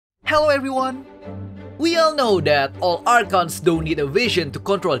Hello everyone! We all know that all archons don't need a vision to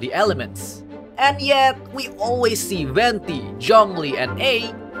control the elements. And yet, we always see Venti, Zhongli, and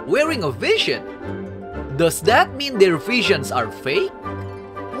A wearing a vision. Does that mean their visions are fake?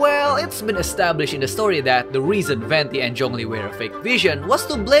 Well, it's been established in the story that the reason Venti and Zhongli wear a fake vision was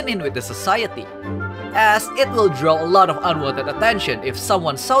to blend in with the society, as it will draw a lot of unwanted attention if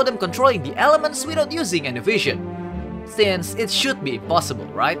someone saw them controlling the elements without using any vision, since it should be impossible,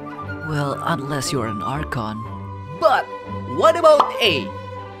 right? Well, unless you're an archon. But what about A?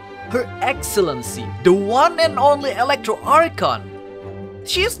 Her Excellency, the one and only Electro Archon.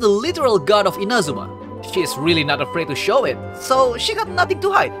 She is the literal god of Inazuma. She is really not afraid to show it, so she got nothing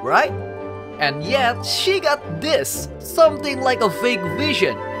to hide, right? And yet, she got this, something like a fake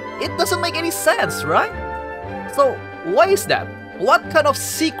vision. It doesn't make any sense, right? So, why is that? What kind of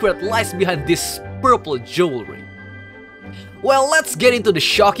secret lies behind this purple jewelry? Well, let's get into the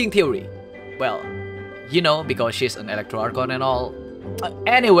shocking theory. Well, you know, because she's an Electro Archon and all.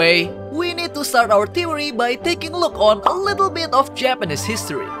 Anyway, we need to start our theory by taking a look on a little bit of Japanese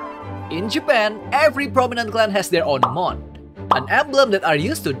history. In Japan, every prominent clan has their own mon, an emblem that are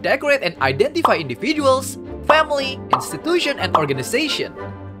used to decorate and identify individuals, family, institution, and organization.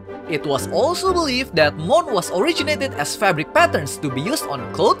 It was also believed that mon was originated as fabric patterns to be used on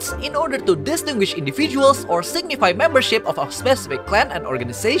clothes in order to distinguish individuals or signify membership of a specific clan and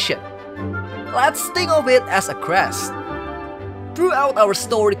organization. Let's think of it as a crest. Throughout our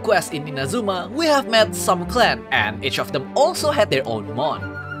story quest in Inazuma, we have met some clan, and each of them also had their own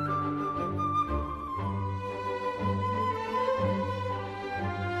mon.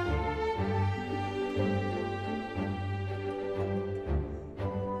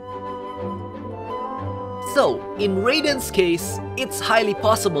 So, in Raiden's case, it's highly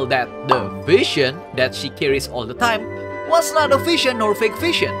possible that the vision that she carries all the time was not a vision nor fake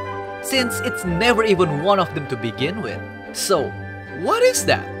vision, since it's never even one of them to begin with. So, what is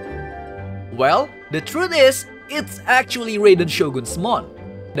that? Well, the truth is, it's actually Raiden Shogun's mon.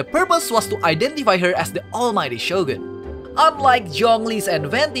 The purpose was to identify her as the Almighty Shogun. Unlike Zhongli's and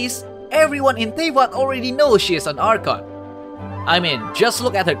Venti's, everyone in Teyvat already knows she is an Archon. I mean, just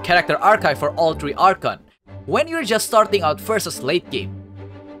look at her character archive for all three Archon, when you're just starting out versus late game.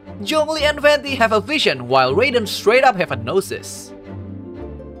 Zhongli and Venti have a vision, while Raiden straight up have a gnosis.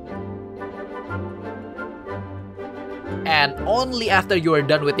 And only after you are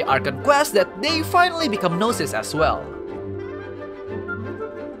done with the Archon quest that they finally become gnosis as well.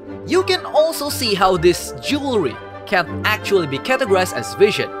 You can also see how this jewelry can't actually be categorized as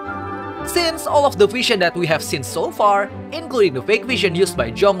vision, since all of the vision that we have seen so far, including the fake vision used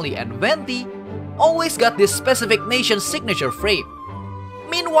by Zhongli and Venti, always got this specific nation's signature frame.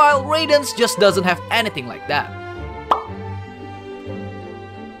 Meanwhile, Raiden's just doesn't have anything like that.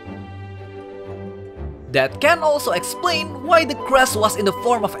 That can also explain why the crest was in the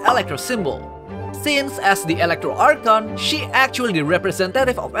form of Electro symbol, since as the Electro Archon, she actually the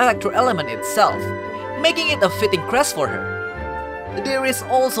representative of Electro element itself, making it a fitting crest for her. There is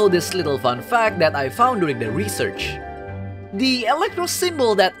also this little fun fact that I found during the research. The Electro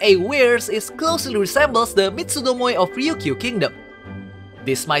symbol that A wears is closely resembles the Mitsudomoi of Ryukyu Kingdom.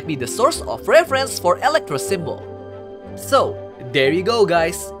 This might be the source of reference for Electro symbol. So, there you go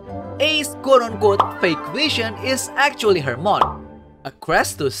guys. A's quote-unquote fake vision is actually her mon, a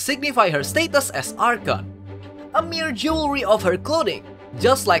crest to signify her status as Archon, a mere jewelry of her clothing,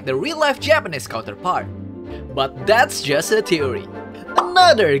 just like the real-life Japanese counterpart. But that's just a theory.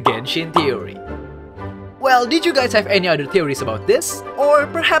 Another Genshin theory. Well, did you guys have any other theories about this? Or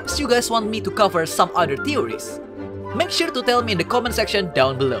perhaps you guys want me to cover some other theories? Make sure to tell me in the comment section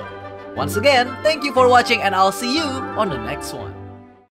down below. Once again, thank you for watching and I'll see you on the next one.